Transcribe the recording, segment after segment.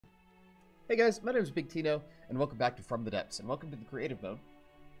Hey guys, my name is Big Tino, and welcome back to From the Depths, and welcome to the creative mode.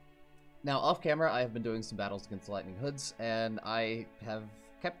 Now, off camera, I have been doing some battles against the Lightning Hoods, and I have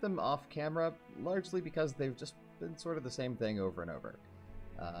kept them off camera largely because they've just been sort of the same thing over and over.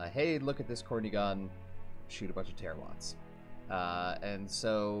 Hey, look at this corny gun, shoot a bunch of terawatts. And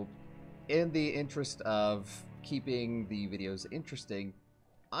so, in the interest of keeping the videos interesting,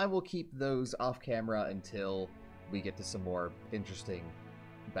 I will keep those off camera until we get to some more interesting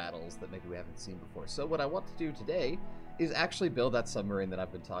battles that maybe we haven't seen before. So what I want to do today is actually build that submarine that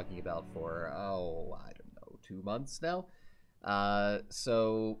I've been talking about for, I don't know, 2 months now.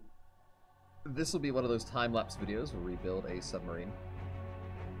 So this will be one of those time-lapse videos where we build a submarine.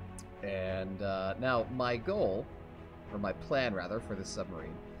 And now my goal, or my plan rather, for this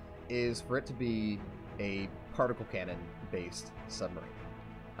submarine is for it to be a particle cannon-based submarine.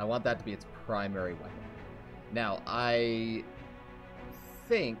 I want that to be its primary weapon. Now, I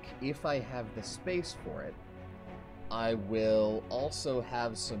think if I have the space for it, I will also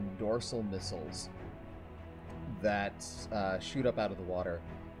have some dorsal missiles that shoot up out of the water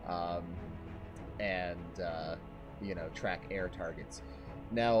and you know, track air targets.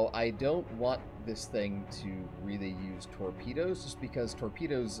 Now, I don't want this thing to really use torpedoes, just because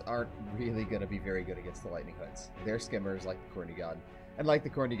torpedoes aren't really going to be very good against the Lightning Hoods. They're skimmers like the Cornigan, and like the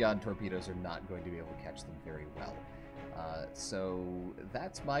Cornigan, torpedoes are not going to be able to catch them very well. So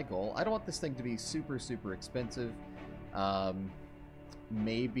that's my goal. I don't want this thing to be super, super expensive.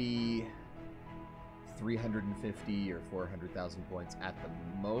 Maybe 350 or 400,000 points at the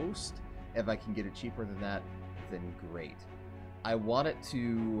most. If I can get it cheaper than that, then great. I want it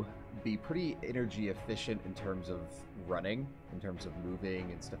to be pretty energy efficient in terms of running, in terms of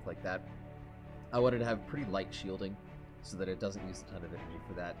moving and stuff like that. I want it to have pretty light shielding so that it doesn't use a ton of energy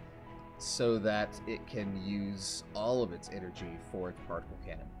for that, so that it can use all of its energy for its particle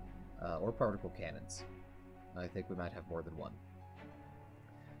cannon, or particle cannons. I think we might have more than one.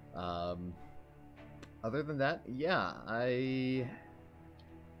 Other than that, yeah, I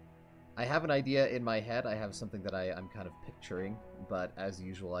have an idea in my head. I have something that I'm kind of picturing, but as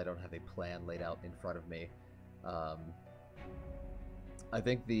usual, I don't have a plan laid out in front of me. I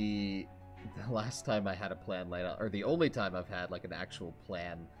think the last time I had a plan laid out, or the only time I've had like an actual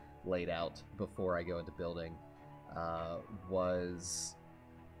plan laid out before I go into building, was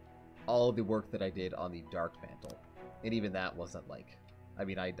all the work that I did on the Dark Mantle. And even that wasn't like, I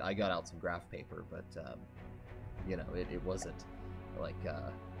mean, I got out some graph paper, but you know, it wasn't like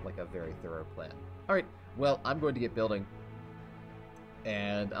a very thorough plan. Alright, well, I'm going to get building,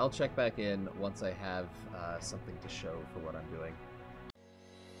 and I'll check back in once I have something to show for what I'm doing.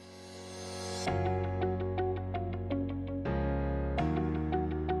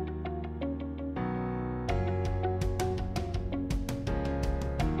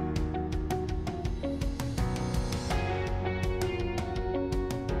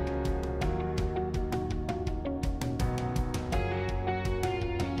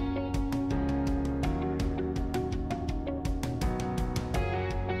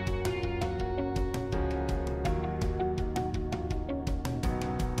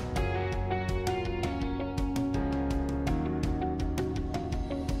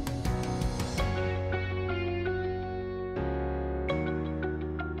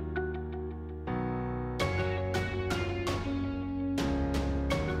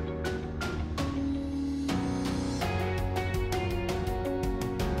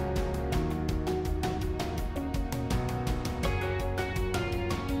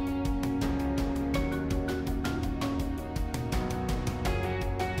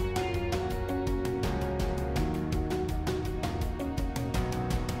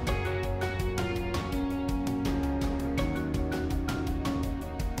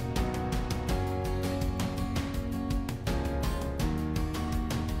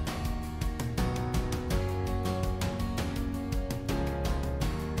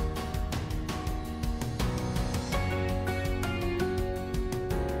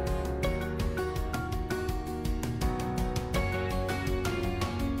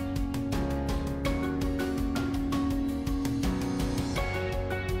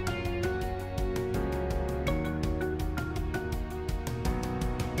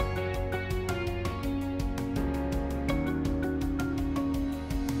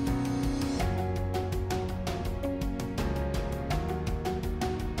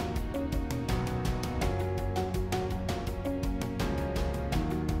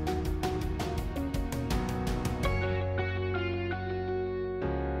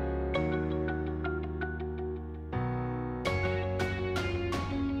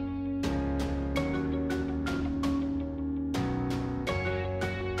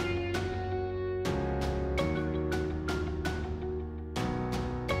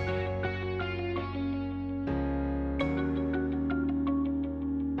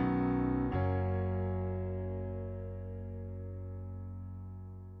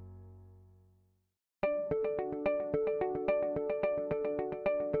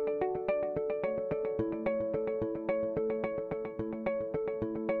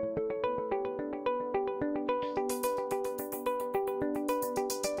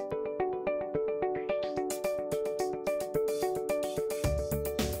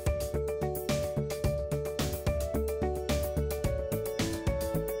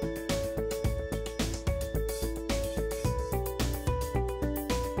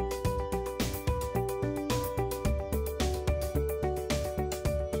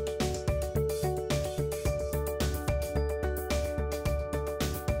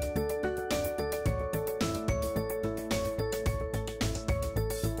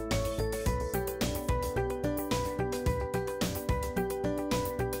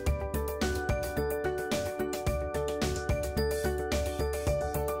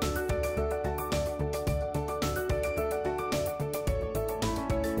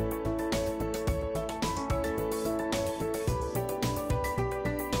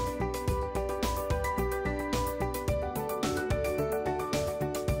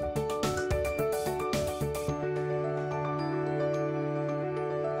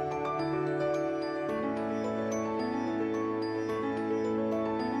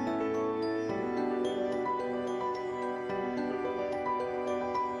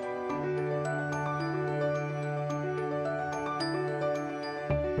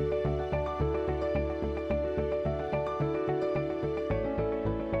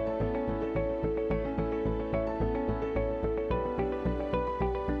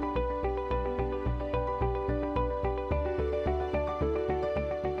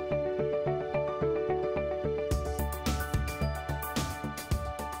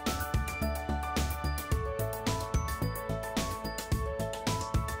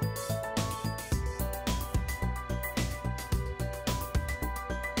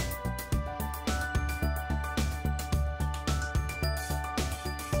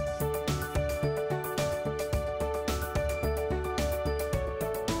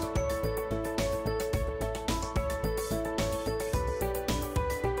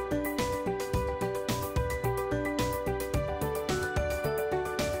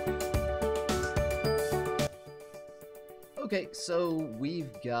 Okay, so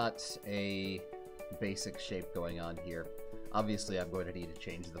we've got a basic shape going on here. Obviously, I'm going to need to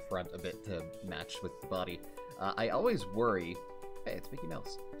change the front a bit to match with the body. I always worry... Hey, it's Mickey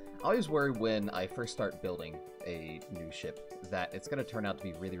Mouse. I always worry when I first start building a new ship that it's going to turn out to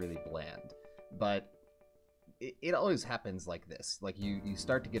be really, really bland. But it always happens like this. Like, you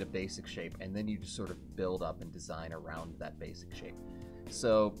start to get a basic shape, and then you just sort of build up and design around that basic shape.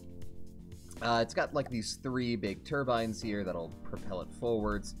 So... it's got like these 3 big turbines here that'll propel it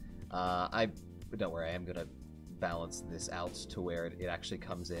forwards. Don't worry, I am going to balance this out to where it actually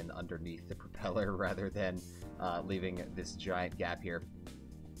comes in underneath the propeller rather than leaving this giant gap here.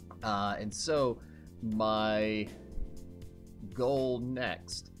 And so my goal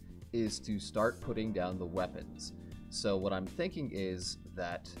next is to start putting down the weapons. So what I'm thinking is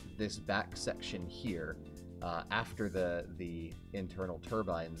that this back section here, after the internal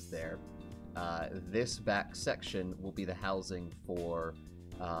turbines there, this back section will be the housing for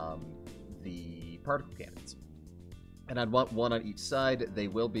the particle cannons. And I'd want one on each side. They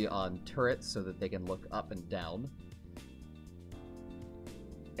will be on turrets so that they can look up and down.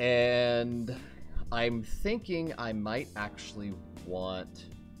 And I'm thinking I might actually want...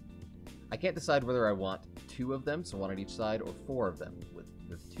 I can't decide whether I want 2 of them, so 1 on each side, or 4 of them with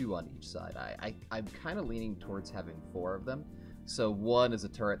 2 on each side. I'm kind of leaning towards having 4 of them. So 1 is a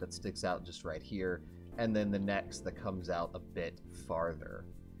turret that sticks out just right here, and then the next that comes out a bit farther.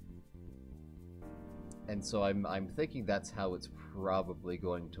 And so I'm thinking that's how it's probably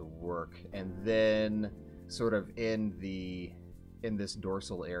going to work. And then sort of in this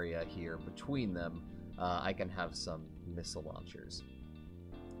dorsal area here between them, I can have some missile launchers.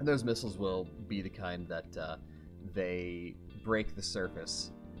 And those missiles will be the kind that they break the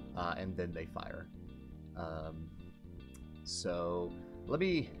surface and then they fire. So let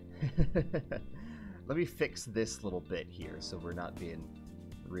me let me fix this little bit here so we're not being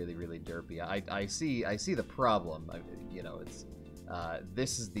really derpy. I see the problem. You know, it's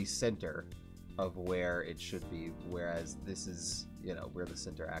this is the center of where it should be, whereas this is, you know, where the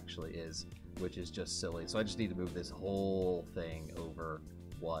center actually is, which is just silly. So I just need to move this whole thing over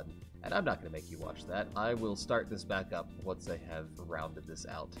 1. And I'm not going to make you watch that. I will start this back up once I have rounded this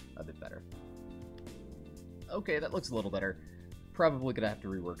out a bit better. Okay, that looks a little better. Probably going to have to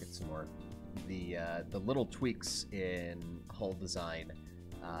rework it some more. The little tweaks in hull design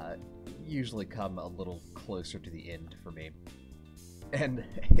usually come a little closer to the end for me. And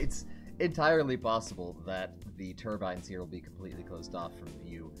it's entirely possible that the turbines here will be completely closed off from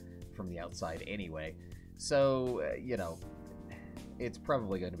view from the outside anyway. So, you know, it's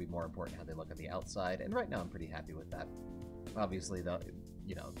probably going to be more important how they look on the outside, and right now I'm pretty happy with that. Obviously, though,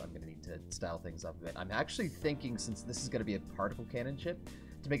 you know, I'm going to need to style things up a bit. I'm actually thinking, since this is going to be a particle cannon ship,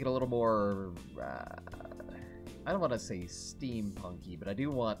 to make it a little more, I don't want to say steampunky, but I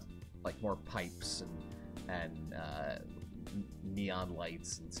do want, like, more pipes and neon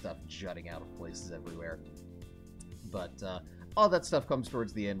lights and stuff jutting out of places everywhere. But all that stuff comes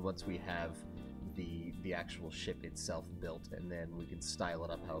towards the end once we have the actual ship itself built, and then we can style it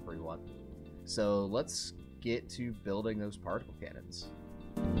up however we want. So let's get to building those particle cannons.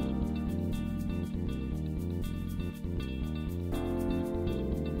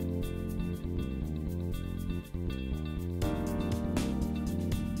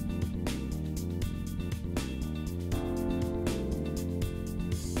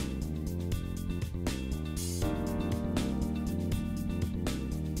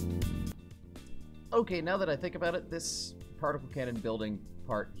 Okay, now that I think about it, this particle cannon building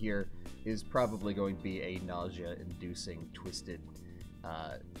part here is probably going to be a nausea-inducing, twisted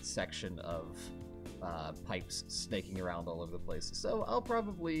section of pipes snaking around all over the place. So I'll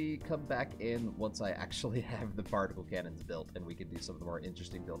probably come back in once I actually have the particle cannons built, and we can do some of the more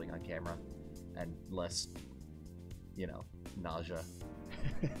interesting building on camera, and less, you know, nausea.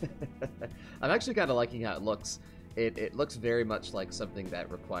 I'm actually kind of liking how it looks. It looks very much like something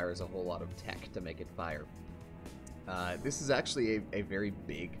that requires a whole lot of tech to make it fire. This is actually a very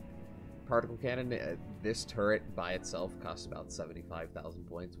big particle cannon. This turret by itself costs about 75,000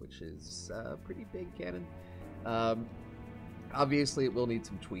 points, which is a pretty big cannon. Obviously, it will need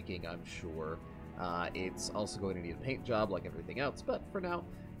some tweaking, I'm sure. It's also going to need a paint job like everything else, but for now,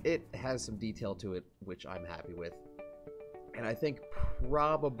 it has some detail to it, which I'm happy with. And I think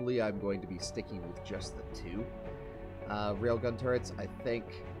probably I'm going to be sticking with just the 2 railgun turrets. I think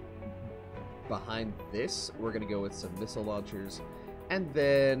behind this, we're going to go with some missile launchers, and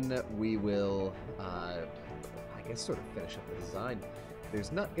then we will, I guess, sort of finish up the design.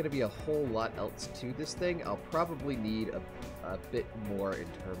 There's not going to be a whole lot else to this thing. I'll probably need a bit more in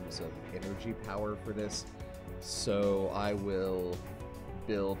terms of energy power for this. So I will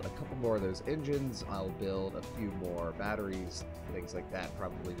build a couple more of those engines. I'll build a few more batteries, things like that,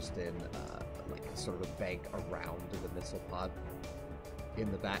 probably just in like a sort of a bank around the missile pod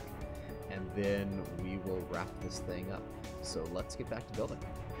in the back. And then we will wrap this thing up. So let's get back to building.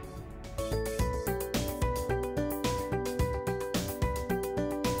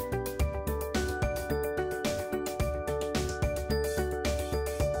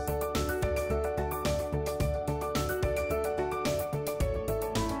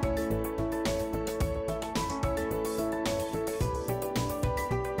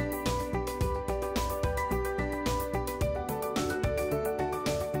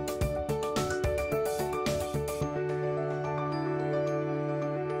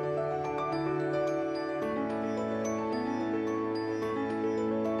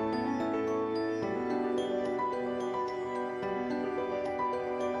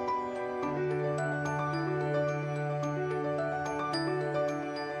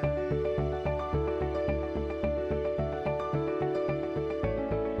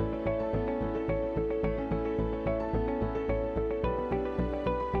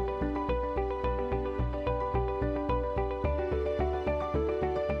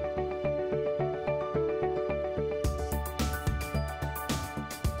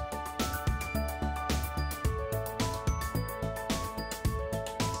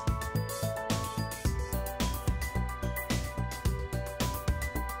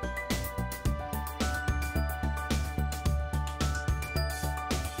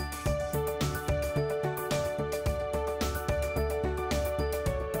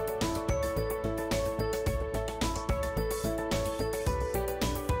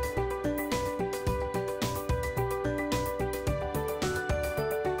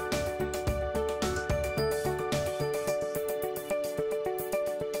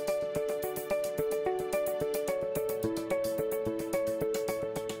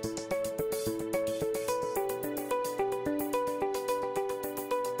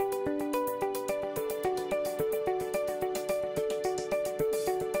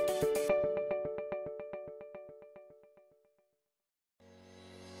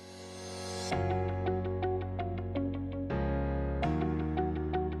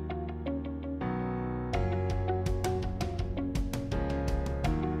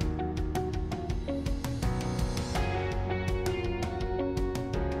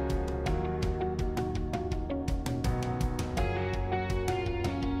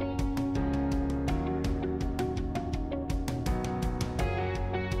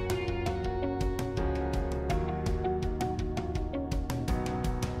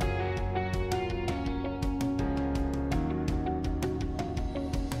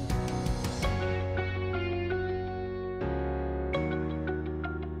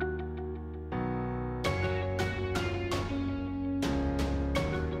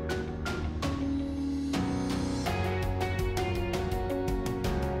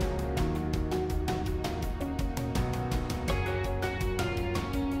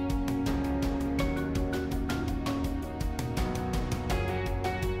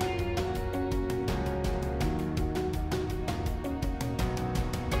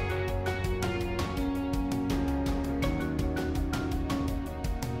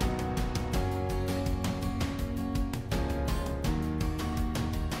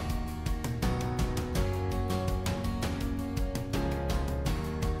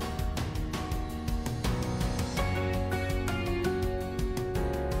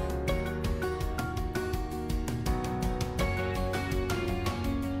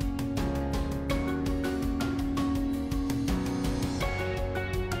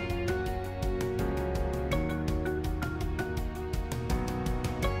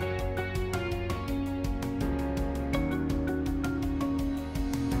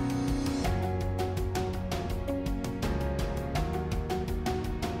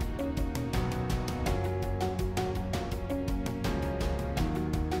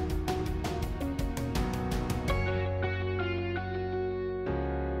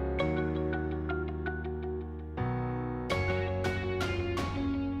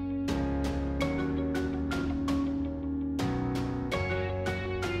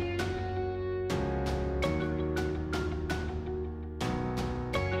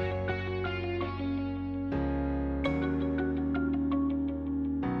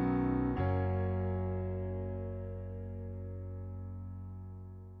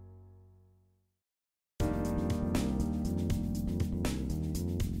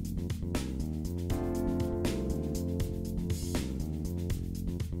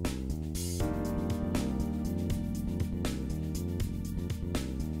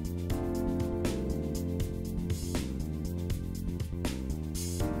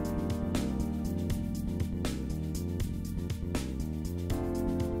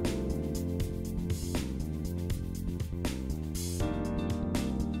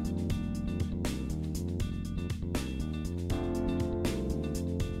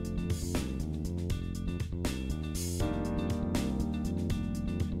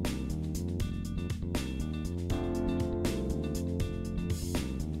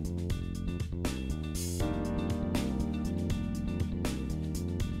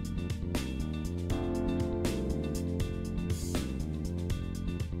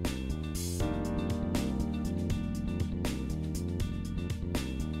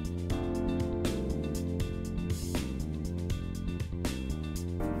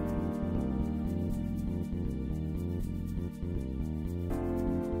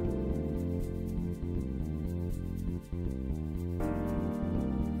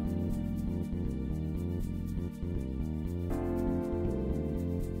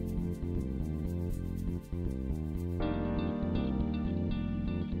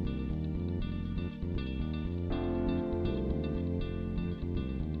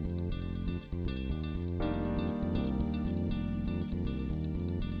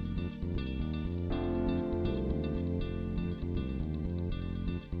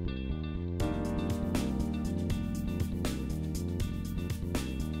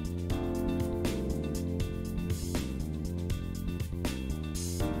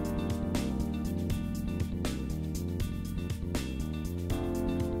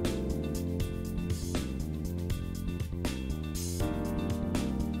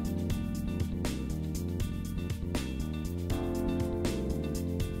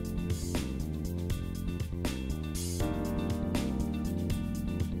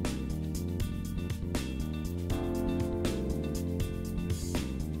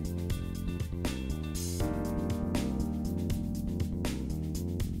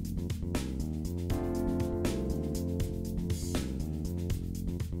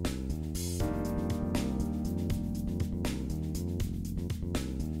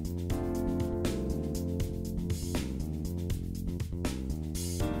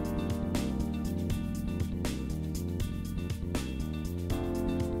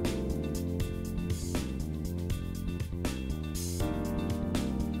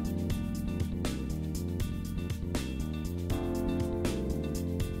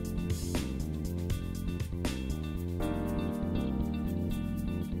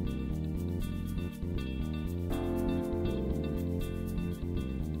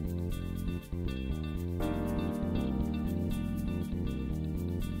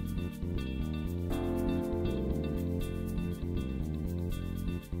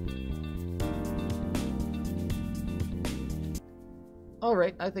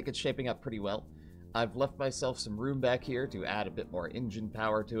 Alright, I think it's shaping up pretty well. I've left myself some room back here to add a bit more engine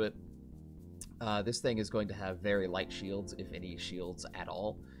power to it. This thing is going to have very light shields, if any shields at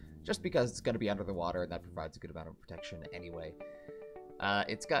all, just because it's going to be under the water, and that provides a good amount of protection anyway.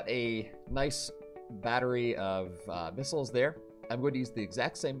 It's got a nice battery of missiles there. I'm going to use the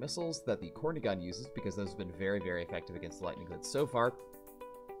exact same missiles that the corny gun uses, because those have been very, very effective against the lightning hoods so far.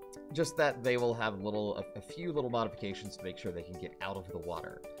 Just that they will have a few little modifications to make sure they can get out of the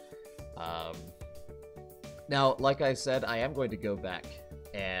water. Now, like I said, I am going to go back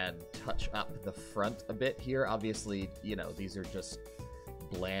and touch up the front a bit here. Obviously, you know, these are just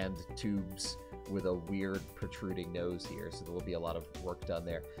bland tubes with a weird protruding nose here, so there will be a lot of work done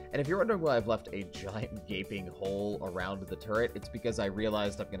there. And if you're wondering why I've left a giant gaping hole around the turret, it's because I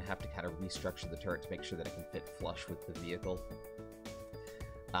realized I'm going to have to kind of restructure the turret to make sure that it can fit flush with the vehicle.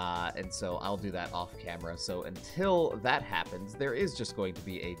 And so I'll do that off camera. So until that happens, there is just going to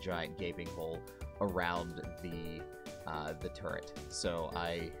be a giant gaping hole around the turret. So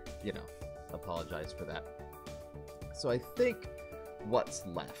I, you know, apologize for that. So I think what's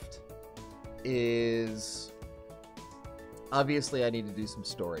left is, obviously I need to do some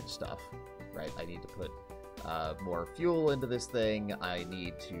storage stuff, right? I need to put more fuel into this thing. I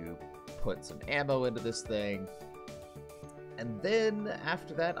need to put some ammo into this thing. And then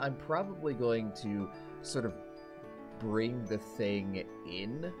after that, I'm probably going to sort of bring the thing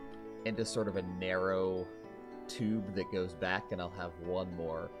in into sort of a narrow tube that goes back, and I'll have one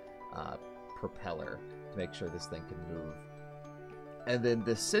more propeller to make sure this thing can move. And then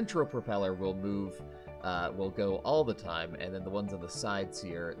the central propeller will move, will go all the time, and then the ones on the sides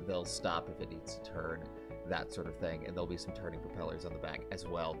here, they'll stop if it needs to turn, that sort of thing, and there'll be some turning propellers on the back as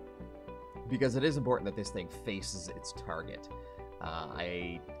well. Because it is important that this thing faces its target.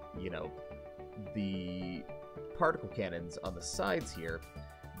 You know, the particle cannons on the sides here,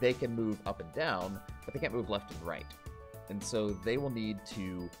 they can move up and down, but they can't move left and right. And so they will need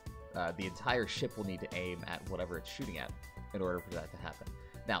to, the entire ship will need to aim at whatever it's shooting at in order for that to happen.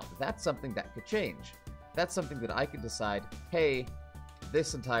 Now, that's something that could change. That's something that I could decide, hey,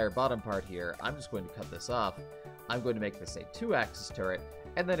 this entire bottom part here, I'm just going to cut this off. I'm going to make this a 2-axis turret,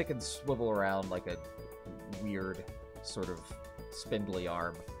 and then it can swivel around like a weird sort of spindly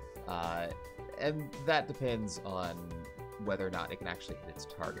arm. And that depends on whether or not it can actually hit its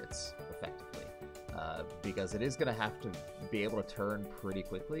targets effectively. Because it is going to have to be able to turn pretty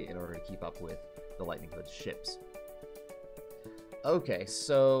quickly in order to keep up with the Lightning Hood's ships. Okay,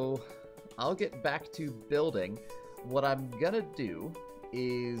 so I'll get back to building. What I'm going to do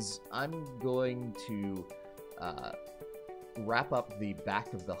is I'm going to wrap up the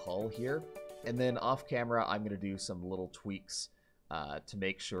back of the hull here, and then off camera I'm going to do some little tweaks to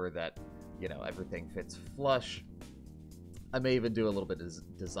make sure that, you know, everything fits flush. I may even do a little bit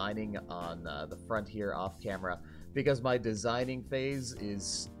of designing on the front here off camera, because my designing phase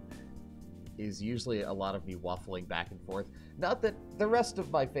is usually a lot of me waffling back and forth. Not that the rest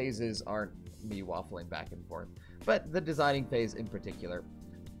of my phases aren't me waffling back and forth, but the designing phase in particular,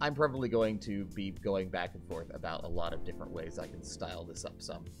 I'm probably going to be going back and forth about a lot of different ways I can style this up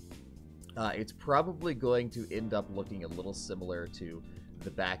some. It's probably going to end up looking a little similar to the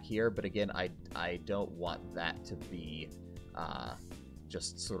back here, but again, I don't want that to be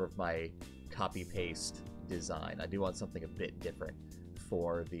just sort of my copy-paste design. I do want something a bit different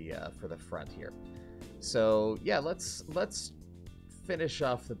for the front here. So yeah, let's finish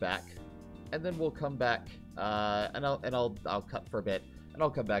off the back, and then we'll come back, and I'll cut for a bit, and I'll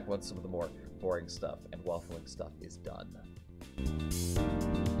come back once some of the more boring stuff and waffling stuff is done.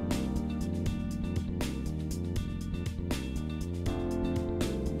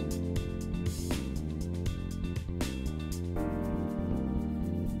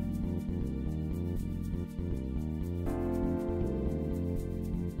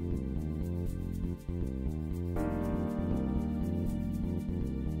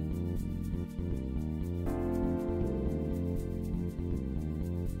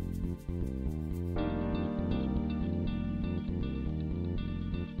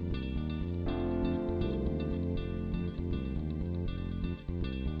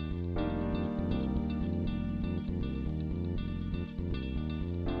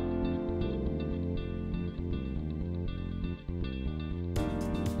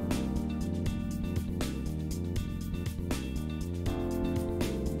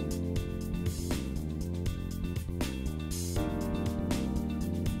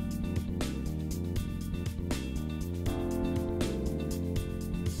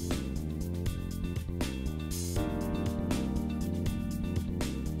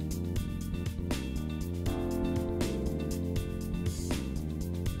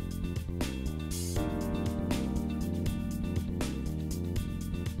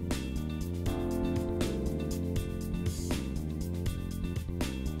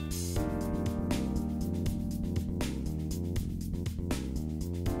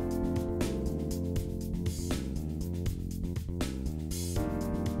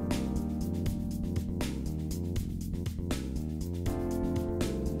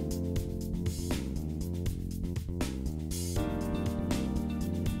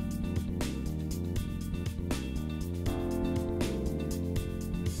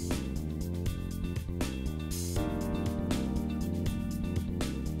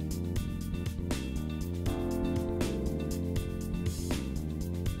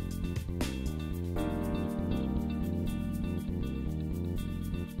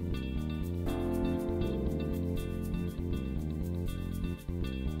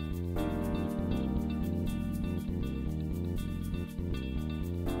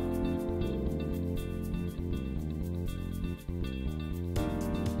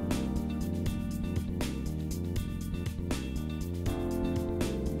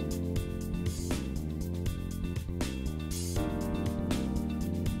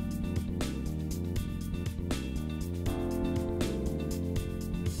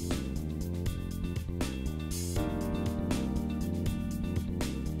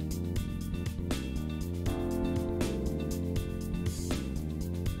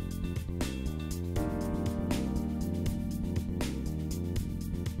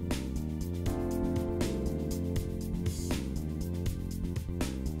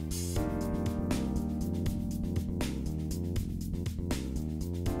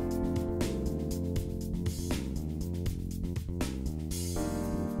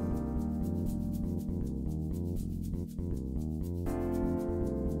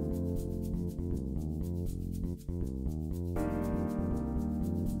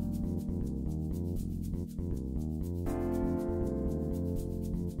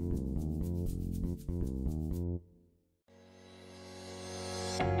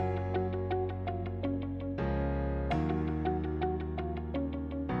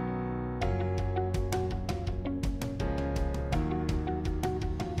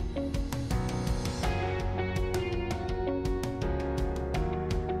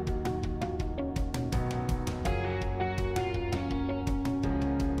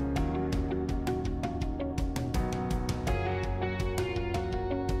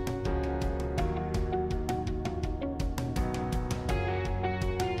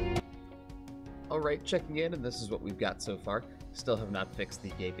 Alright, checking in, and this is what we've got so far. Still have not fixed the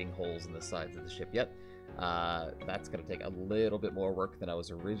gaping holes in the sides of the ship yet. That's going to take a little bit more work than I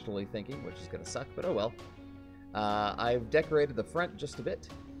was originally thinking, which is going to suck, but oh well. I've decorated the front just a bit,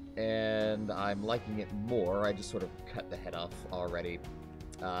 and I'm liking it more. I just sort of cut the head off already,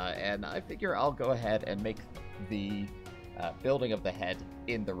 and I figure I'll go ahead and make the building of the head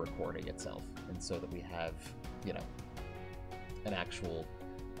in the recording itself, and so that we have, you know, an actual,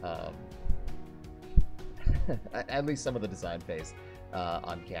 at least some of the design phase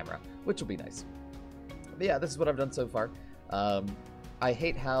on camera, which will be nice. But yeah, this is what I've done so far. I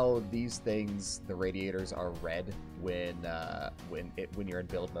hate how these things, the radiators, are red when you're in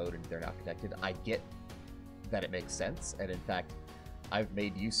build mode and they're not connected. I get that it makes sense, and in fact, I've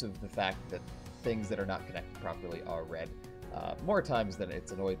made use of the fact that things that are not connected properly are red more times than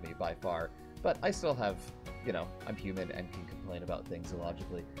it's annoyed me by far. But I still have, you know, I'm human and can complain about things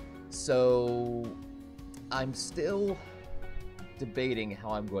illogically. So I'm still debating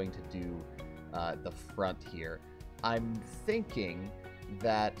how I'm going to do the front here. I'm thinking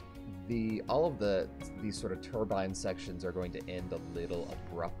that all of these sort of turbine sections are going to end a little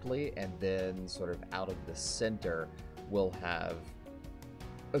abruptly, and then sort of out of the center we'll have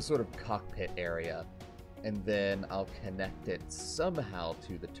a sort of cockpit area, and then I'll connect it somehow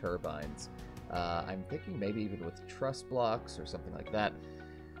to the turbines. I'm thinking maybe even with truss blocks or something like that.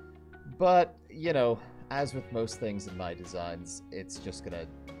 But, you know, as with most things in my designs, it's just gonna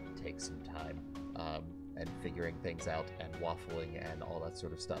take some time, and figuring things out and waffling and all that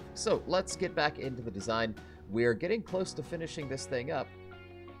sort of stuff. So let's get back into the design. We're getting close to finishing this thing up,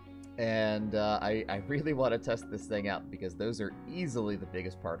 and I really want to test this thing out because those are easily the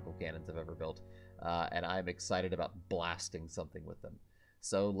biggest particle cannons I've ever built, and I'm excited about blasting something with them.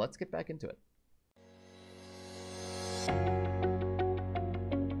 So let's get back into it.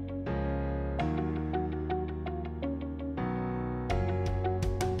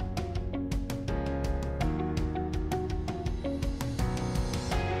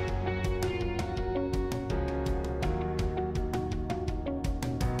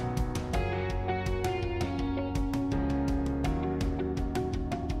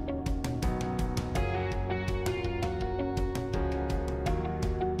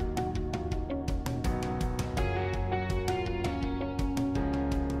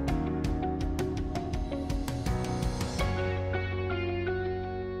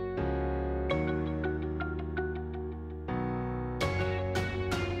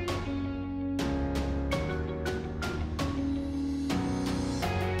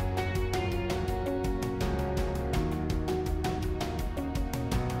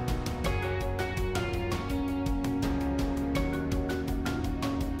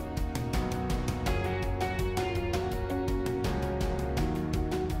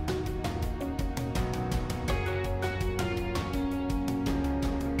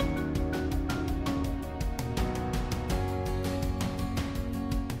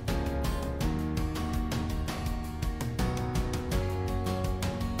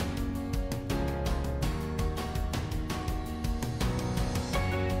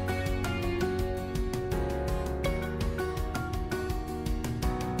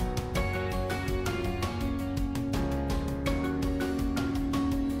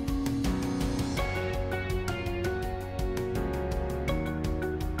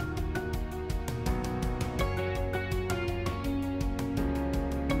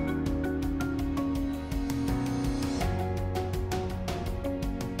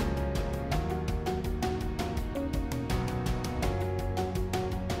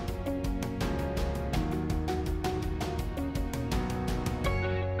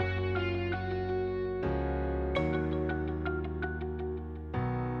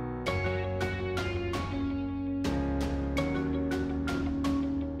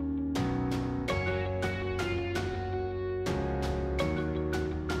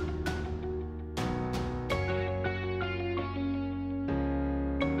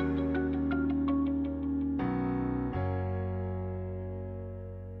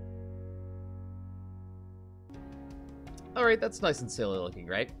 Alright, that's nice and silly looking,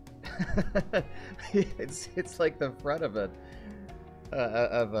 right? it's like the front of a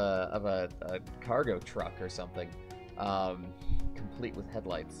cargo truck or something, complete with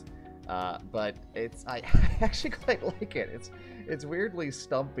headlights. But I actually quite like it. It's weirdly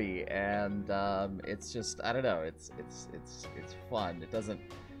stumpy, and it's just, I don't know, it's fun.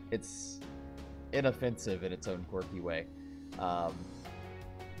 It's inoffensive in its own quirky way.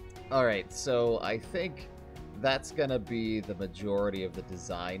 Alright, so I think that's gonna be the majority of the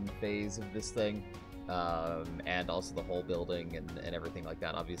design phase of this thing, and also the whole building and everything like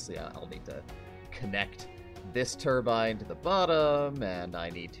that. Obviously, I'll need to connect this turbine to the bottom, and I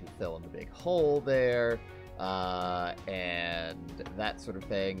need to fill in the big hole there, and that sort of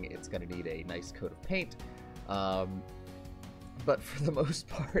thing. It's going to need a nice coat of paint. But for the most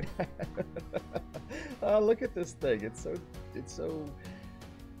part, look at this thing. It's so,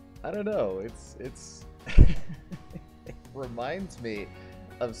 I don't know. It's it reminds me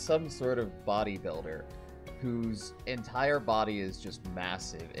of some sort of bodybuilder whose entire body is just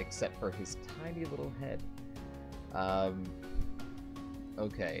massive except for his tiny little head.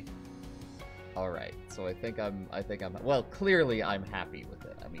 Okay. All right. So I think I'm well, clearly I'm happy with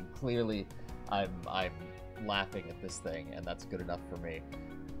it. I mean, clearly I'm laughing at this thing, and that's good enough for me.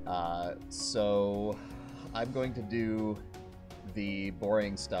 So I'm going to do the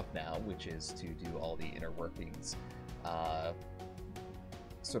boring stuff now, which is to do all the inner workings,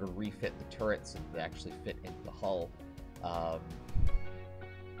 sort of refit the turrets so that they actually fit into the hull,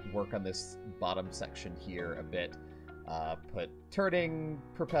 work on this bottom section here a bit, put turreting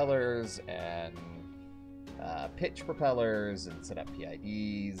propellers and pitch propellers and set up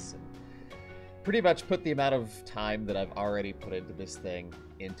PIDs, and pretty much put the amount of time that I've already put into this thing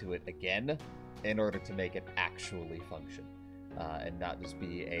into it again in order to make it actually function, and not just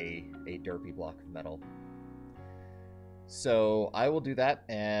be a derpy block of metal. So I will do that,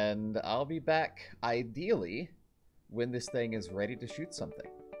 and I'll be back, ideally, when this thing is ready to shoot something.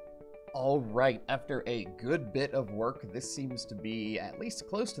 Alright, after a good bit of work, this seems to be at least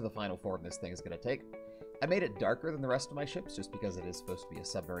close to the final form this thing is going to take. I made it darker than the rest of my ships, just because it is supposed to be a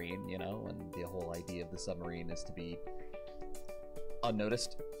submarine, you know, and the whole idea of the submarine is to be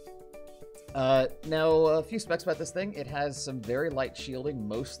unnoticed. Now, a few specs about this thing. It has some very light shielding,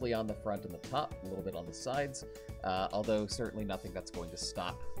 mostly on the front and the top, a little bit on the sides, although certainly nothing that's going to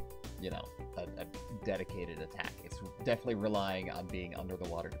stop, you know, a dedicated attack. It's definitely relying on being under the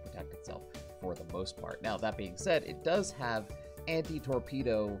water to protect itself for the most part. Now, that being said, it does have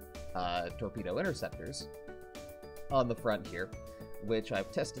anti-torpedo torpedo interceptors on the front here, which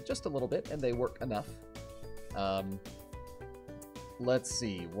I've tested just a little bit, and they work enough. Let's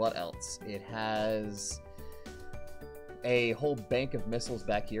see, what else? It has a whole bank of missiles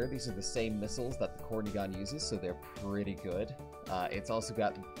back here. These are the same missiles that the Cornigon uses, so they're pretty good. It's also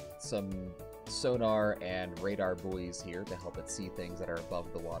got some sonar and radar buoys here to help it see things that are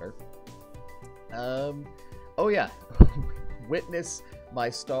above the water. Oh yeah, witness my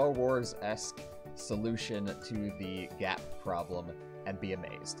Star Wars-esque solution to the gap problem and be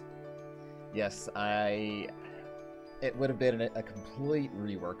amazed. Yes, it would have been a complete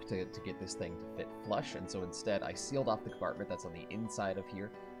rework to get this thing to fit flush, and so instead I sealed off the compartment that's on the inside of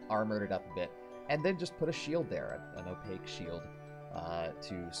here, armored it up a bit, and then just put a shield there, an opaque shield,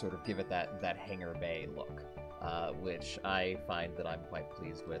 to sort of give it that hangar bay look, which I find that I'm quite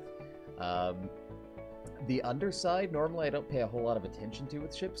pleased with. The underside, normally I don't pay a whole lot of attention to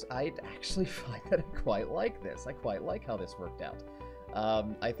with ships. I actually find that I quite like this. I quite like how this worked out.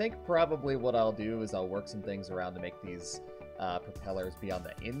 I think probably what I'll do is I'll work some things around to make these propellers be on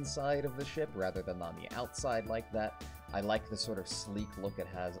the inside of the ship rather than on the outside like that. I like the sort of sleek look it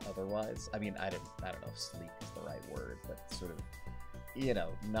has otherwise. I mean, I don't know if sleek is the right word, but sort of, you know,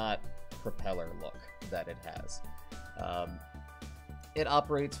 not propeller look that it has. It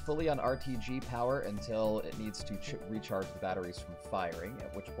operates fully on RTG power until it needs to recharge the batteries from firing,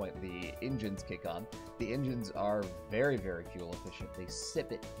 at which point the engines kick on. The engines are very, very fuel efficient. They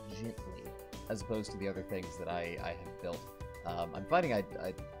sip it gently, as opposed to the other things that I have built. I'm finding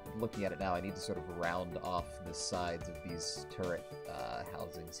looking at it now, I need to sort of round off the sides of these turret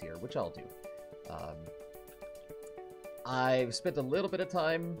housings here, which I'll do. I've spent a little bit of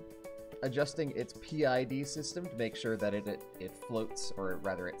time adjusting its PID system to make sure that it floats, or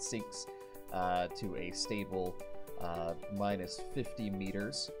rather it sinks to a stable minus 50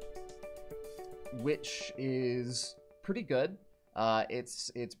 meters, which is pretty good.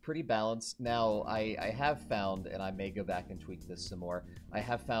 It's pretty balanced. Now, I have found, and I may go back and tweak this some more, I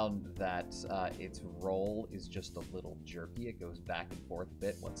have found that its roll is just a little jerky. It goes back and forth a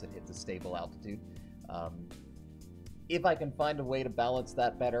bit once it hits a stable altitude. If I can find a way to balance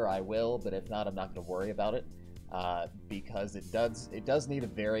that better, I will, but if not, I'm not going to worry about it, because it does need a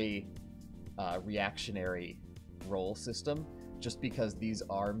very reactionary roll system, just because these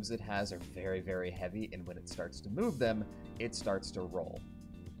arms it has are very, very heavy, and when it starts to move them, it starts to roll.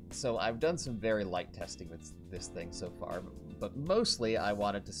 So I've done some very light testing with this thing so far, but mostly I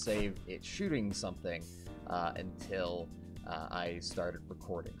wanted to save it shooting something until I started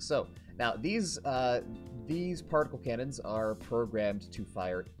recording. So now these particle cannons are programmed to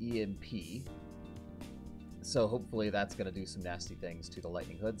fire EMP, So hopefully that's going to do some nasty things to the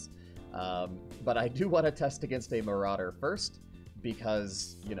lightning hoods. But I do want to test against a marauder first,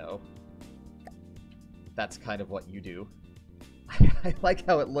 because, you know, that's kind of what you do. I like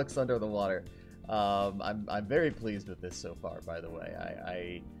how it looks under the water. I'm very pleased with this so far, by the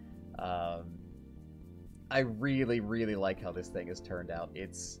way. I really like how this thing has turned out.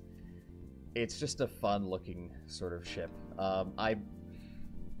 It's just a fun-looking sort of ship. I'd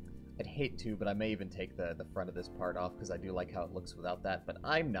hate to, but I may even take the front of this part off, because I do like how it looks without that, but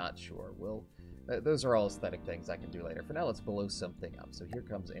I'm not sure. Those are all aesthetic things I can do later. For now, let's blow something up. So here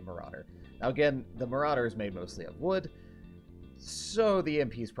comes a marauder. Now again, the marauder is made mostly of wood, so the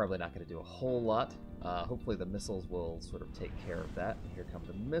EMP is probably not going to do a whole lot. Hopefully the missiles will sort of take care of that. Here come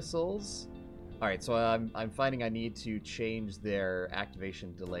the missiles. Alright, so I'm finding I need to change their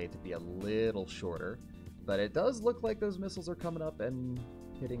activation delay to be a little shorter, but it does look like those missiles are coming up and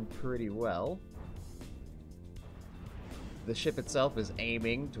hitting pretty well. The ship itself is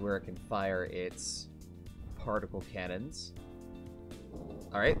aiming to where it can fire its particle cannons.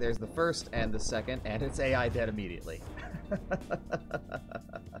 Alright, there's the first and the second, and its AI dead immediately.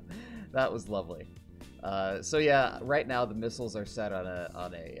 That was lovely. So yeah, right now the missiles are set on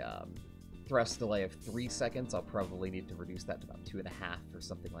a thrust delay of 3 seconds. I'll probably need to reduce that to about 2.5 or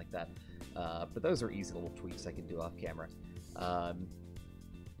something like that. But those are easy little tweaks I can do off camera.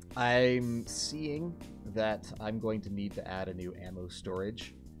 I'm seeing that I'm going to need to add a new ammo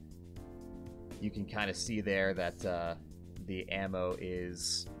storage. You can kind of see there that the ammo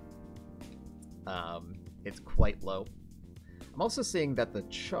is it's quite low. I'm also seeing that the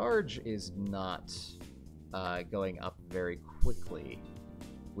charge is not going up very quickly,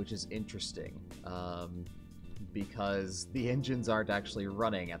 which is interesting, because the engines aren't actually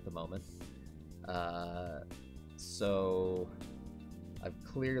running at the moment. So I've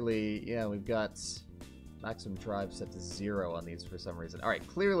clearly, yeah, we've got maximum drive set to 0 on these for some reason. All right,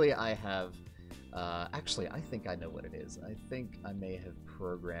 clearly I have, actually, I think I know what it is. I think I may have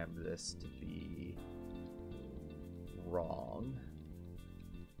programmed this to be wrong.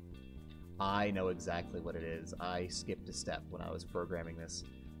 I know exactly what it is. I skipped a step when I was programming this.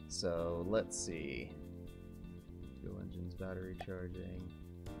 So let's see. Fuel engines, battery charging.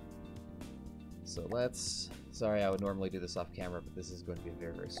 So let's, sorry, I would normally do this off camera, but this is going to be a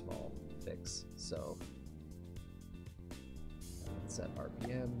very small fix. So let's set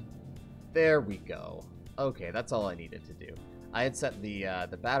RPM. There we go. Okay, that's all I needed to do. I had set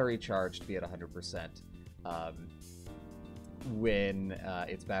the battery charge to be at 100% when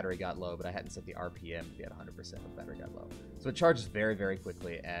its battery got low, but I hadn't set the RPM to be at 100% when the battery got low. So it charges very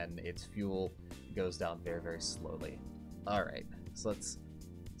quickly, and its fuel goes down very slowly. Alright, so let's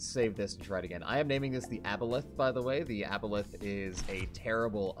save this and try it again. I am naming this the Aboleth, by the way. The Aboleth is a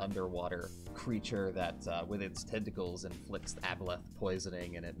terrible underwater creature that, with its tentacles, inflicts Aboleth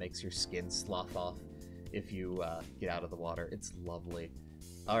poisoning, and it makes your skin slough off if you get out of the water. It's lovely.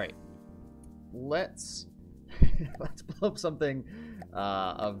 Alright, let's blow up something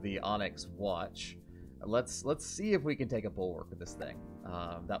of the Onyx watch. Let's see if we can take a bulwark with this thing.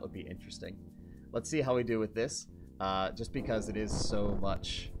 That would be interesting. Let's see how we do with this, just because it is so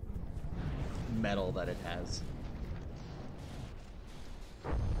much metal that it has.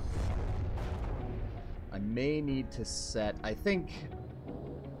 I may need to set, I think,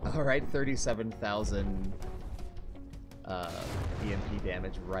 alright, 37,000 EMP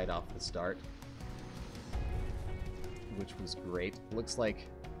damage right off the start, which was great. Looks like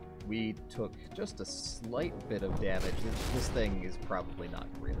we took just a slight bit of damage. This thing is probably not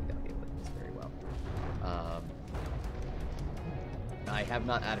really going to be able to do this very well. I have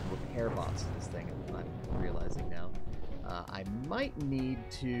not added repair bots to this thing, I'm realizing now. I might need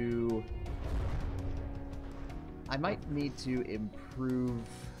to improve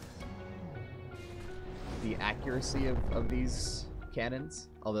the accuracy of these cannons,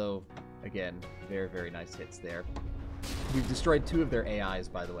 although, again, very nice hits there. We've destroyed 2 of their AIs,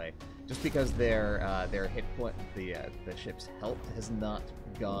 by the way, just because their hit point, the ship's health has not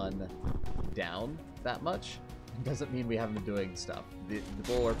gone down that much. It doesn't mean we haven't been doing stuff. The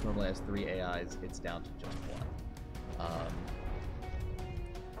Bulwark normally has 3 AIs, it's down to just 1.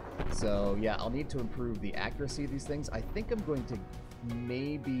 So yeah, I'll need to improve the accuracy of these things. I think I'm going to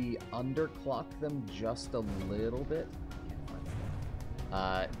maybe underclock them just a little bit,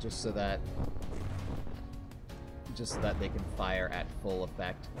 just so that they can fire at full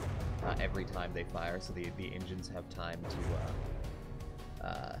effect every time they fire, so the engines have time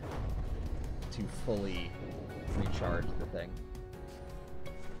to fully recharge the thing.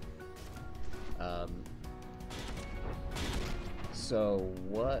 So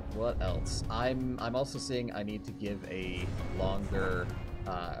what else? I'm also seeing I need to give a longer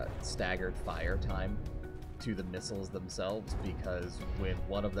staggered fire time to the missiles themselves, because when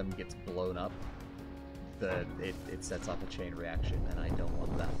one of them gets blown up, it sets off a chain reaction, and I don't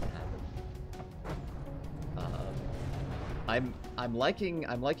want that to happen. I'm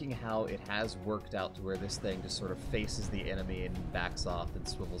liking how it has worked out to where this thing just sort of faces the enemy and backs off and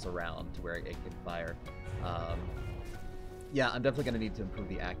swivels around to where it can fire. Yeah, I'm definitely going to need to improve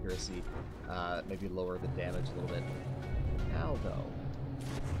the accuracy, maybe lower the damage a little bit. How though?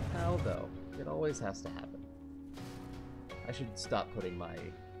 How though? It always has to happen. I should stop putting my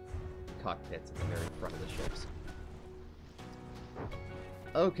cockpits at the very front of the ships.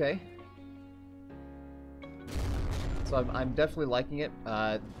 Okay. So I'm definitely liking it.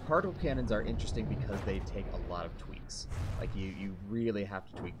 Particle cannons are interesting because they take a lot of tweaks. Like, you really have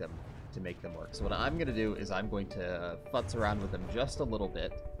to tweak them to make them work. So what I'm going to do is I'm going to futz around with them just a little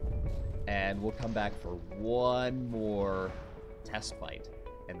bit, and we'll come back for one more test fight,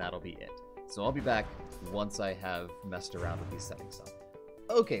 and that'll be it. So I'll be back once I have messed around with these settings up.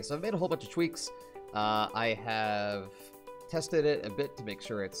 Okay, so I've made a whole bunch of tweaks. I have tested it a bit to make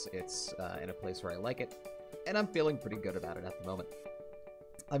sure it's in a place where I like it, and I'm feeling pretty good about it at the moment.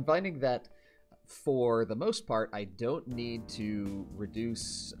 I'm finding that for the most part, I don't need to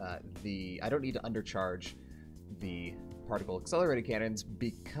reduce I don't need to undercharge the particle accelerated cannons,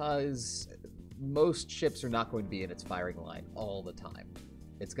 because most ships are not going to be in its firing line all the time.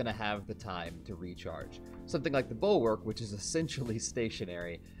 It's going to have the time to recharge. Something like the bulwark, which is essentially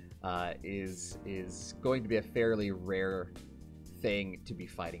stationary, is going to be a fairly rare thing to be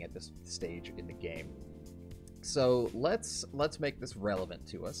fighting at this stage in the game. So let's make this relevant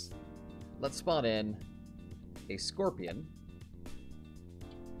to us. Let's spawn in a Scorpion,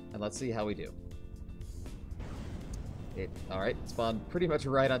 and let's see how we do. Alright, spawned pretty much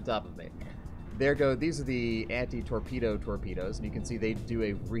right on top of me. There go, these are the anti-torpedo torpedoes, and you can see they do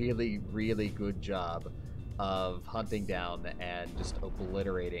a really, really good job of hunting down and just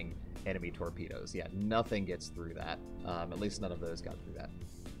obliterating enemy torpedoes. Yeah, nothing gets through that. At least none of those got through that.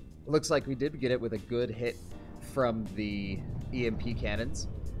 It looks like we did get it with a good hit from the EMP cannons.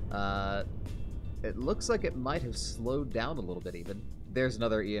 It looks like it might have slowed down a little bit even. There's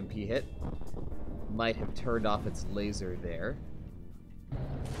another EMP hit. Might have turned off its laser there.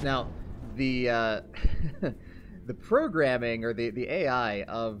 Now, the the programming, or the AI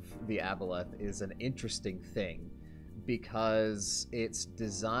of the Aboleth, is an interesting thing, because it's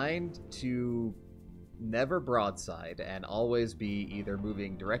designed to never broadside and always be either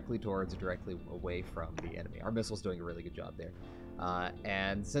moving directly towards or directly away from the enemy. Our missile's doing a really good job there.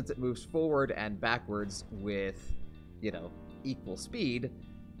 And since it moves forward and backwards with, equal speed,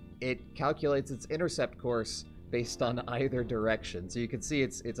 it calculates its intercept course based on either direction. So you can see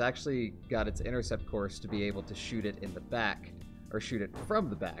it's actually got its intercept course to be able to shoot it in the back, or shoot it from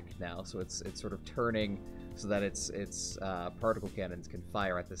the back now. So it's sort of turning so that its particle cannons can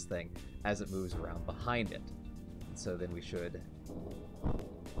fire at this thing as it moves around behind it. And so then we should...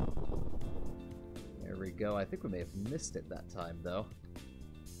 There we go. I think we may have missed it that time, though.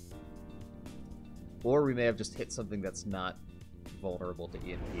 Or we may have just hit something that's not vulnerable to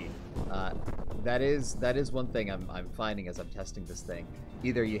EMP. That is one thing I'm finding as I'm testing this thing.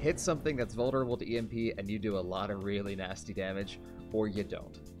 Either you hit something that's vulnerable to EMP and you do a lot of really nasty damage, or you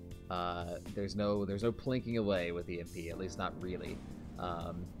don't. There's no plinking away with EMP, at least not really.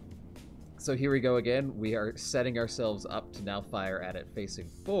 So here we go again. We are setting ourselves up to now fire at it facing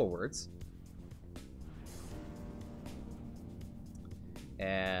forwards.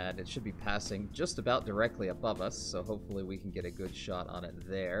 And it should be passing just about directly above us, so hopefully we can get a good shot on it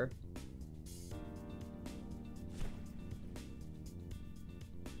there.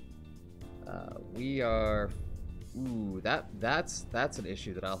 We are... Ooh, that's an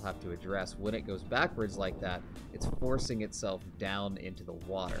issue that I'll have to address. When it goes backwards like that, it's forcing itself down into the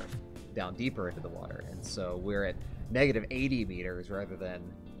water, down deeper into the water. And so we're at negative 80 meters rather than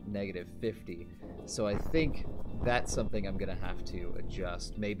negative 50. So I think that's something I'm going to have to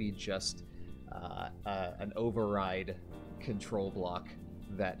adjust. Maybe just an override control block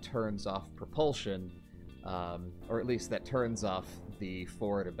that turns off propulsion, or at least that turns off the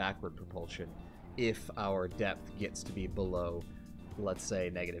forward and backward propulsion if our depth gets to be below, let's say,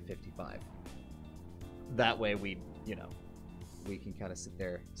 negative 55. That way we can kind of sit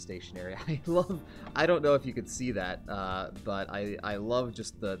there stationary. I don't know if you could see that, but I love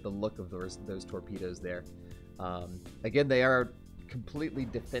just the look of those torpedoes there. Again, they are completely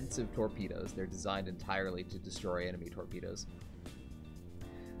defensive torpedoes. They're designed entirely to destroy enemy torpedoes.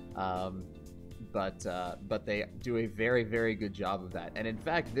 but they do a very, very good job of that. And in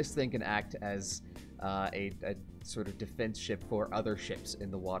fact, this thing can act as a sort of defense ship for other ships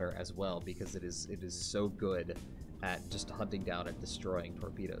in the water as well, because it is so good at just hunting down and destroying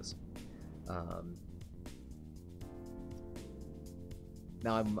torpedoes.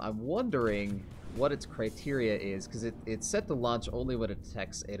 Now I'm wondering what its criteria is, because it's set to launch only when it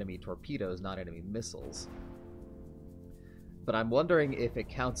detects enemy torpedoes, not enemy missiles. But I'm wondering if it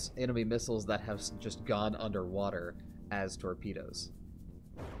counts enemy missiles that have just gone underwater as torpedoes.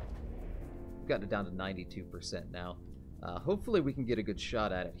 We've gotten it down to 92% now. Hopefully we can get a good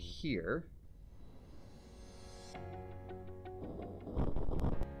shot at it here.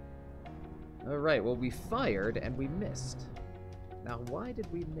 Alright, well, we fired and we missed. Now, why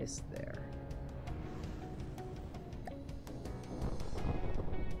did we miss there?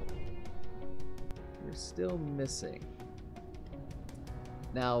 We're still missing.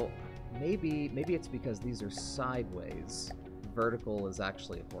 Now, maybe it's because these are sideways. Vertical is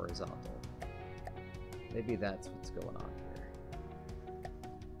actually horizontal. Maybe that's what's going on here.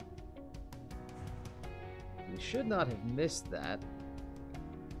 We should not have missed that,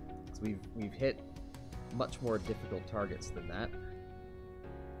 because we've hit much more difficult targets than that.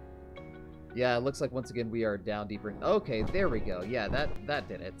 Yeah, it looks like once again we are down deeper. Okay, there we go. Yeah, that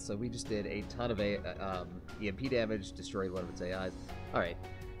did it. So we just did a ton of EMP damage, destroyed one of its AIs. Alright,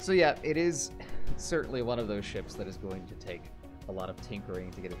 so yeah, it is certainly one of those ships that is going to take a lot of tinkering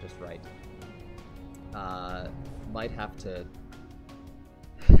to get it just right. Might have to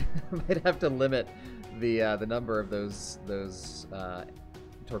limit the number of those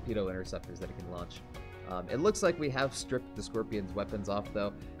torpedo interceptors that it can launch. It looks like we have stripped the Scorpion's weapons off,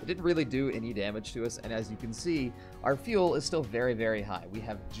 though. It didn't really do any damage to us, and as you can see, our fuel is still very, very high. We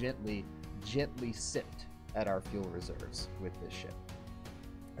have gently sipped at our fuel reserves with this ship.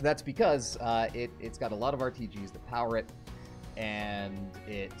 And that's because it's got a lot of RTGs that power it, and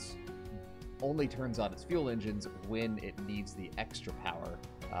it only turns on its fuel engines when it needs the extra power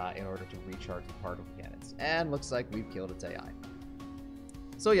in order to recharge the particle cannons. And looks like we've killed its AI.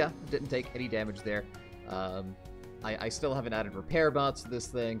 So yeah, didn't take any damage there. I still haven't added repair bots to this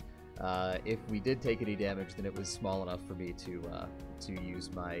thing. If we did take any damage, then it was small enough for me to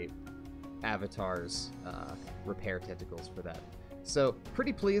use my avatar's repair tentacles for that. So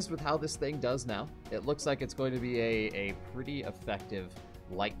pretty pleased with how this thing does now. It looks like it's going to be a pretty effective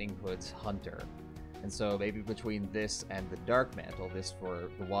Lightning Hood's hunter. And so maybe between this and the Dark Mantle, this for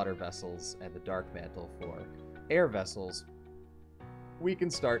the water vessels and the Dark Mantle for air vessels, we can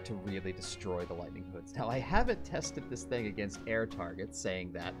start to really destroy the Lightning Hoods. Now, I haven't tested this thing against air targets,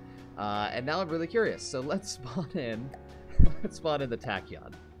 saying that, and now I'm really curious. So let's spawn in, the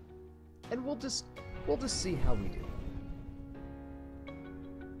Tachyon, and we'll just see how we do.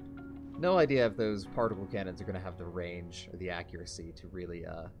 No idea if those particle cannons are going to have the range or the accuracy to really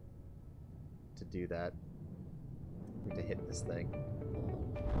to do that, or to hit this thing.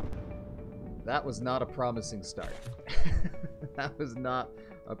 That was not a promising start. That was not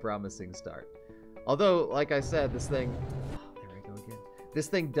a promising start. Although, like I said, this thing... Oh, there we go again. This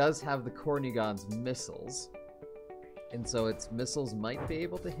thing does have the Kornigon's missiles. And so its missiles might be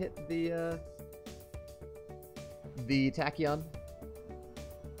able to hit the Tachyon.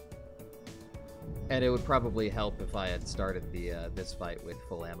 And it would probably help if I had started this fight with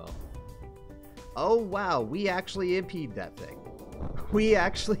full ammo. Oh, wow. We actually impeded that thing. We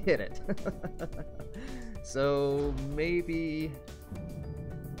actually hit it. So maybe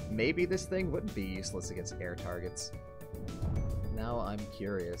this thing wouldn't be useless against air targets. Now I'm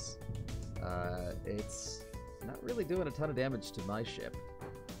curious. It's not really doing a ton of damage to my ship.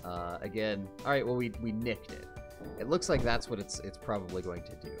 Again, all right. Well, we nicked it. It looks like that's what it's probably going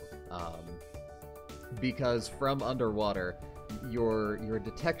to do. Because from underwater, your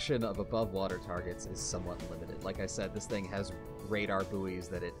detection of above water targets is somewhat limited. Like I said, this thing has radar buoys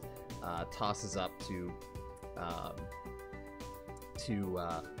that it tosses up to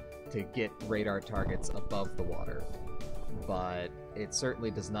get radar targets above the water, but it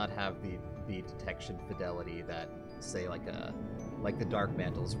certainly does not have the detection fidelity that, say, like the Dark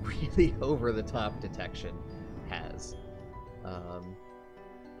Mantle's really over the top detection has.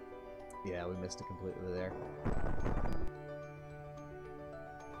 Yeah, we missed it completely there.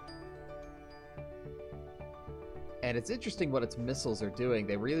 And it's interesting what its missiles are doing.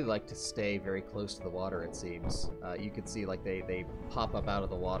 They really like to stay very close to the water, it seems. You can see, like, they pop up out of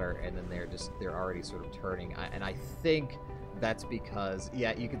the water, and then they're already sort of turning. And I think that's because,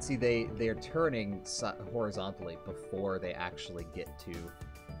 yeah, you can see they're turning horizontally before they actually get to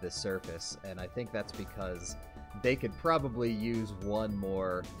the surface. And I think that's because they could probably use one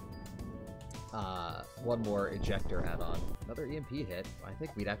more one more ejector add-on. Another EMP hit. I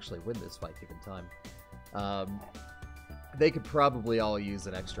think we'd actually win this fight given time. They could probably all use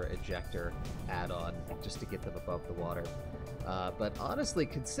an extra ejector add-on just to get them above the water. But honestly,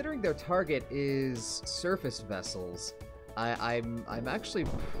 considering their target is surface vessels, I'm actually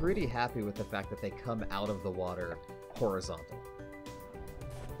pretty happy with the fact that they come out of the water horizontal.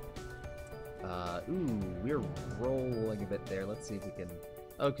 Ooh, we're rolling a bit there. Let's see if we can...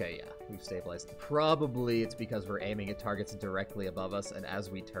 Okay, yeah, we've stabilized. Probably it's because we're aiming at targets directly above us, and as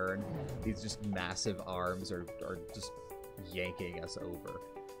we turn, these just massive arms are just yanking us over.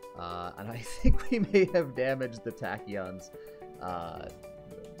 And I think we may have damaged the Tachyon's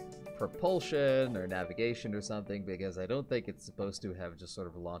propulsion or navigation or something, because I don't think it's supposed to have just sort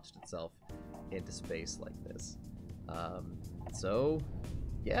of launched itself into space like this. So,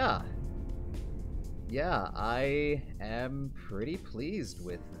 yeah. Yeah, I am pretty pleased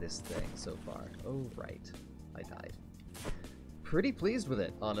with this thing so far. Oh, right. I died. Pretty pleased with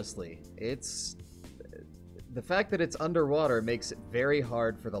it, honestly. It's... The fact that it's underwater makes it very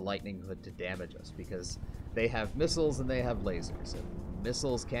hard for the Lightning Hood to damage us, because they have missiles and they have lasers. And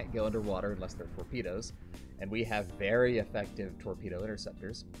missiles can't go underwater unless they're torpedoes, and we have very effective torpedo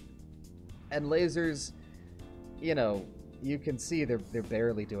interceptors. And lasers, you know, you can see they're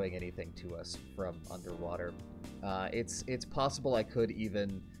barely doing anything to us from underwater. It's possible I could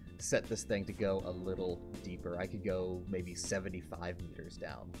even set this thing to go a little deeper. I could go maybe 75 meters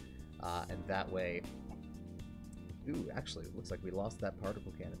down, and that way... Ooh, actually, it looks like we lost that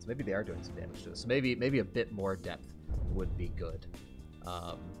particle cannon, so maybe they are doing some damage to us. So maybe a bit more depth would be good,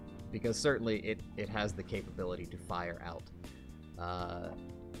 because certainly it has the capability to fire out.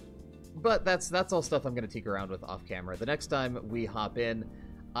 But that's all stuff I'm going to tinker around with off camera. The next time we hop in,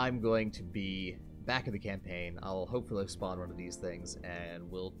 I'm going to be back in the campaign. I'll hopefully spawn one of these things,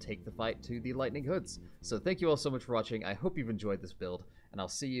 and we'll take the fight to the Lightning Hoods. So thank you all so much for watching. I hope you've enjoyed this build, and I'll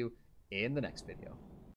see you in the next video.